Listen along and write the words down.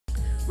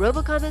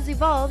ROBOCOM has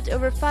evolved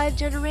over 5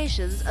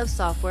 generations of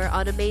software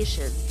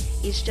automation.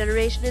 Each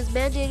generation is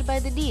mandated by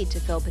the need to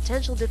fill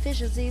potential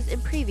deficiencies in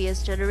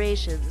previous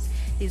generations.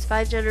 These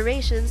 5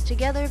 generations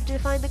together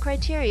define the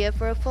criteria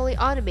for a fully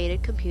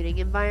automated computing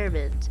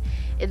environment.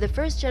 In the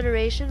first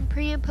generation,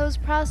 pre- and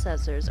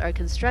post-processors are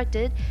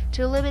constructed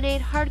to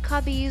eliminate hard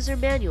copy user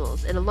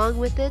manuals and along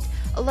with it,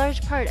 a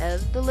large part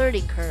of the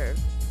learning curve.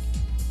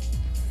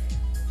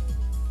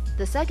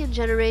 The second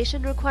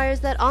generation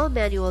requires that all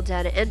manual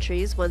data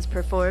entries, once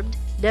performed,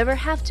 never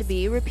have to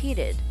be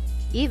repeated,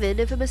 even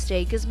if a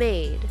mistake is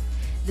made.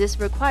 This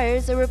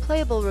requires a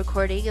replayable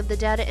recording of the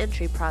data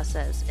entry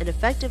process and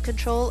effective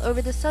control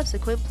over the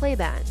subsequent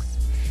playbacks.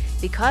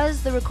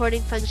 Because the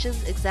recording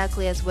functions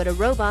exactly as would a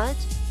robot,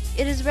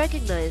 it is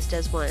recognized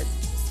as one.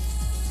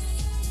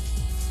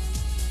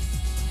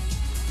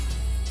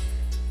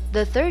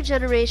 The third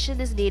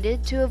generation is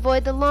needed to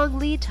avoid the long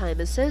lead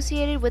time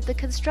associated with the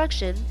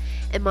construction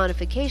and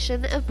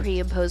modification of pre-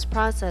 and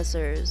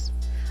post-processors.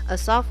 A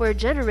software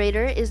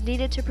generator is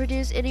needed to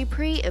produce any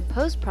pre- and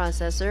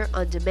post-processor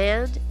on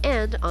demand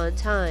and on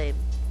time.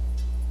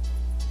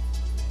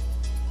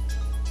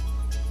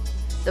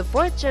 The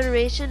fourth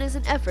generation is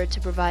an effort to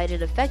provide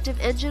an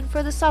effective engine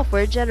for the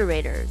software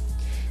generator.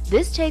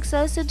 This takes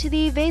us into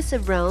the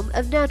evasive realm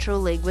of natural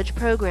language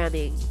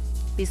programming.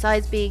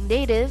 Besides being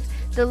native,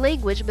 the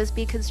language must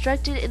be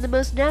constructed in the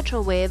most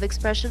natural way of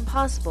expression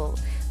possible,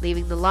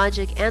 leaving the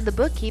logic and the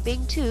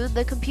bookkeeping to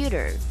the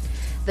computer.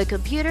 The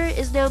computer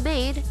is now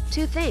made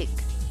to think.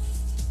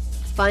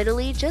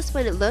 Finally, just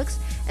when it looks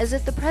as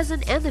if the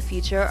present and the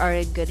future are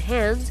in good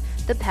hands,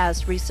 the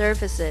past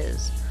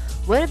resurfaces.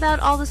 What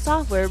about all the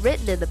software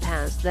written in the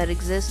past that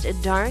exists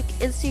in dark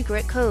and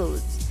secret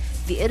codes?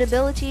 The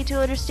inability to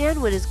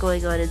understand what is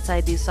going on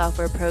inside these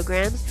software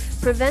programs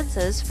prevents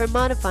us from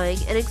modifying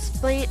and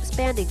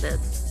expanding them.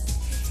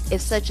 If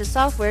such a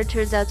software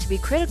turns out to be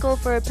critical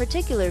for a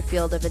particular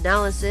field of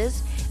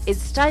analysis, it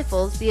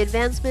stifles the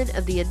advancement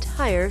of the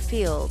entire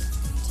field.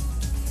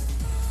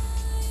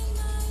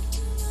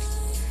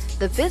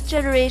 The fifth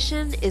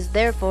generation is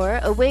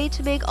therefore a way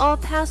to make all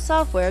past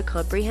software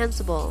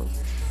comprehensible.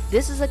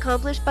 This is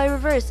accomplished by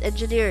reverse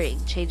engineering,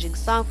 changing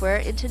software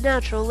into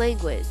natural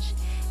language.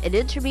 An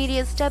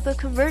intermediate step of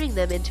converting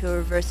them into a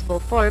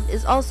reversible form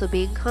is also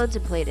being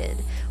contemplated.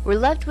 We're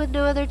left with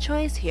no other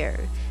choice here.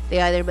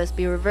 They either must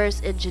be reverse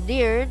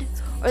engineered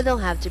or they'll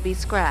have to be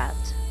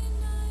scrapped.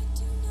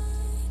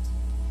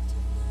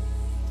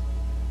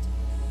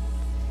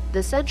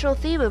 The central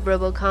theme of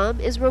ROBOCOM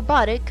is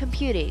robotic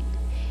computing.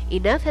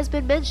 Enough has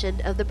been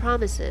mentioned of the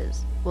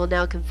promises. We'll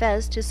now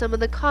confess to some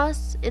of the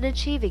costs in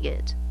achieving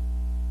it.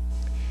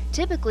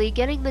 Typically,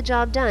 getting the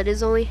job done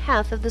is only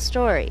half of the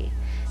story.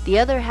 The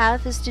other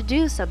half is to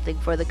do something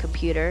for the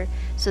computer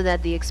so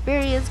that the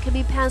experience can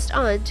be passed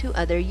on to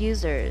other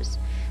users.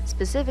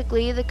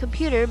 Specifically, the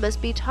computer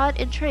must be taught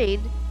and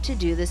trained to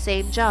do the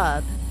same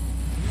job.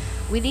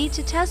 We need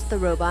to test the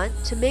robot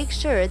to make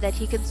sure that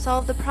he can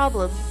solve the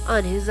problem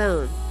on his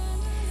own.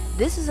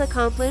 This is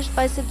accomplished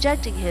by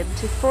subjecting him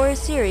to 4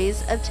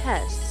 series of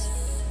tests.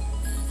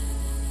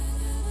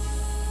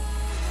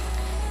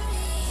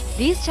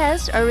 These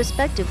tests are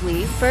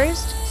respectively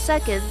first,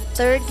 second,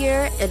 third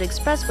gear, and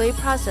expressway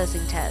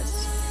processing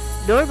tests.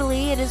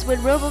 Normally, it is when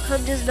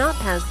ROBOCOM does not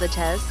pass the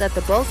test that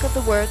the bulk of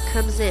the work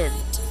comes in.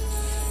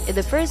 In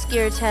the first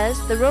gear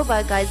test, the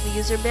robot guides the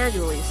user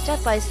manually,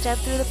 step by step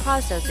through the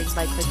processing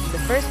by clicking the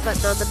first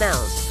button on the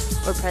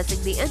mouse, or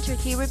pressing the Enter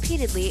key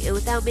repeatedly and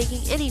without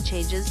making any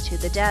changes to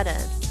the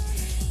data.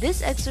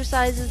 This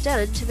exercise is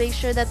done to make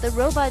sure that the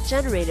robot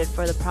generated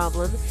for the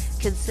problem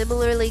can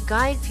similarly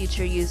guide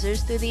future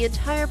users through the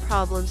entire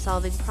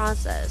problem-solving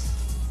process.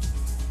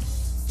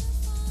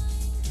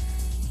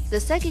 The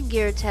second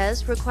gear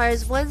test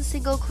requires one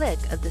single click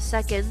of the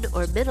second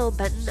or middle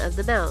button of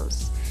the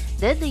mouse.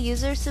 Then the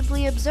user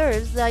simply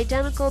observes the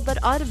identical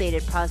but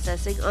automated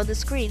processing on the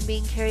screen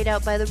being carried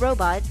out by the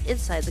robot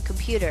inside the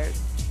computer.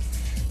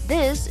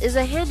 This is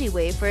a handy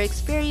way for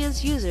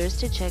experienced users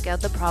to check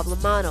out the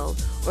problem model,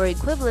 or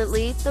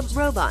equivalently, the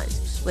robot,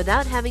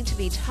 without having to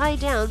be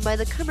tied down by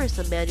the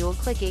cumbersome manual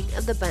clicking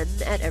of the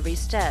button at every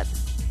step.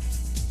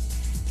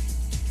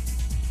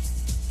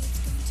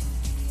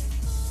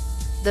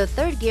 The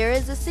third gear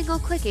is a single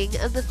clicking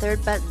of the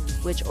third button,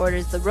 which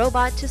orders the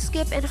robot to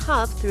skip and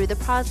hop through the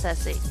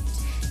processing,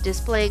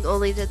 displaying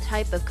only the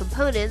type of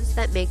components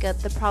that make up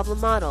the problem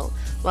model,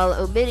 while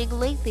omitting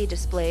lengthy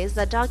displays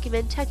that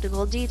document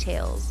technical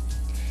details.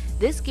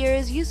 This gear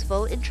is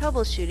useful in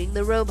troubleshooting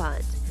the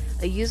robot.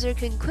 A user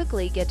can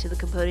quickly get to the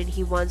component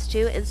he wants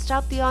to and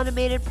stop the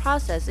automated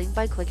processing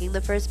by clicking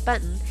the first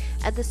button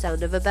at the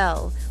sound of a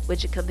bell,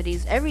 which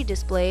accompanies every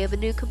display of a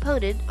new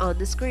component on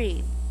the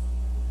screen.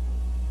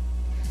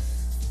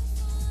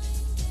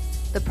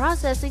 The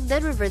processing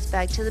then reverts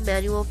back to the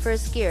manual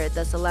first gear,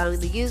 thus allowing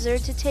the user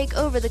to take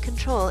over the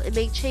control and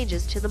make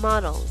changes to the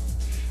model.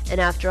 And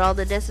after all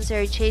the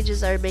necessary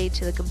changes are made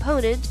to the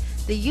component,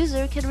 the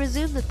user can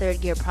resume the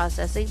third gear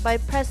processing by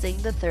pressing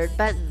the third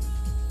button.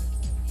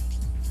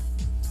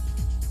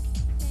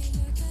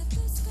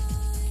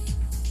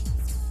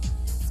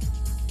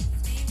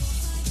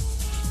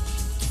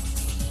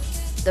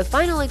 The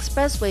final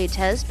Expressway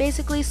test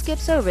basically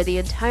skips over the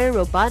entire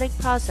robotic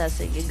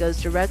processing and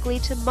goes directly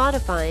to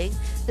modifying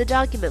the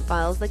document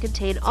files that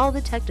contain all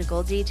the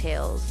technical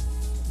details.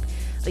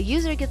 A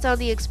user gets on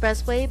the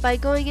Expressway by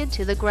going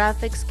into the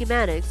graphic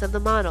schematics of the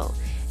model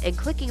and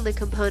clicking the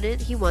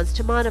component he wants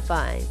to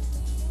modify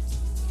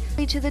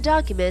to the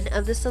document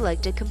of the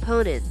selected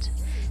component.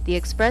 The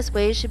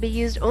Expressway should be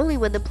used only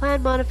when the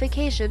planned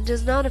modification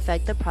does not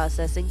affect the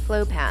processing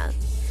flow path.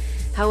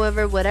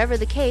 However, whatever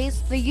the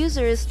case, the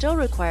user is still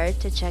required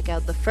to check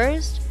out the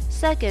first,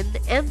 second,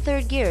 and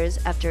third gears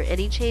after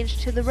any change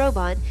to the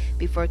robot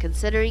before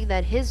considering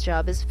that his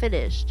job is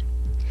finished.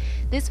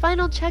 This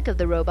final check of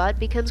the robot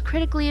becomes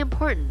critically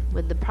important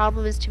when the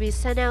problem is to be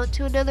sent out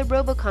to another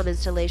ROBOCOM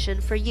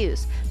installation for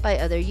use by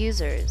other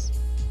users.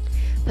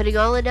 Putting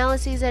all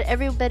analyses at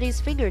everybody's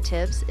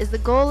fingertips is the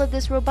goal of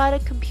this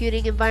robotic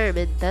computing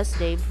environment, thus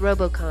named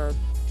ROBOCOM.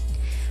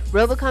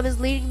 ROBOCOM is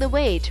leading the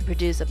way to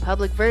produce a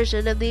public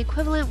version of the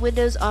equivalent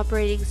Windows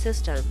operating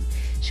system.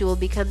 She will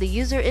become the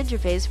user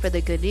interface for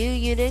the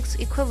GNU Unix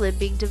equivalent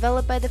being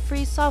developed by the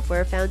Free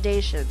Software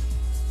Foundation.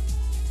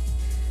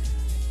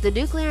 The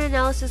nuclear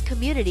analysis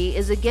community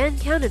is again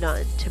counted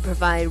on to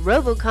provide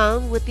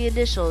ROBOCOM with the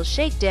initial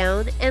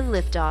shakedown and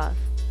liftoff.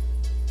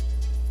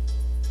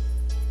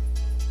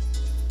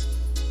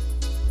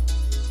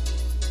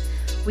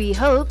 We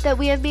hope that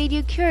we have made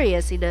you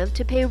curious enough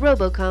to pay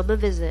ROBOCOM a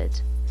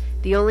visit.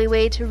 The only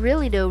way to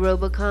really know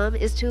ROBOCOM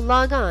is to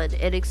log on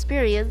and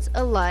experience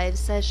a live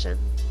session.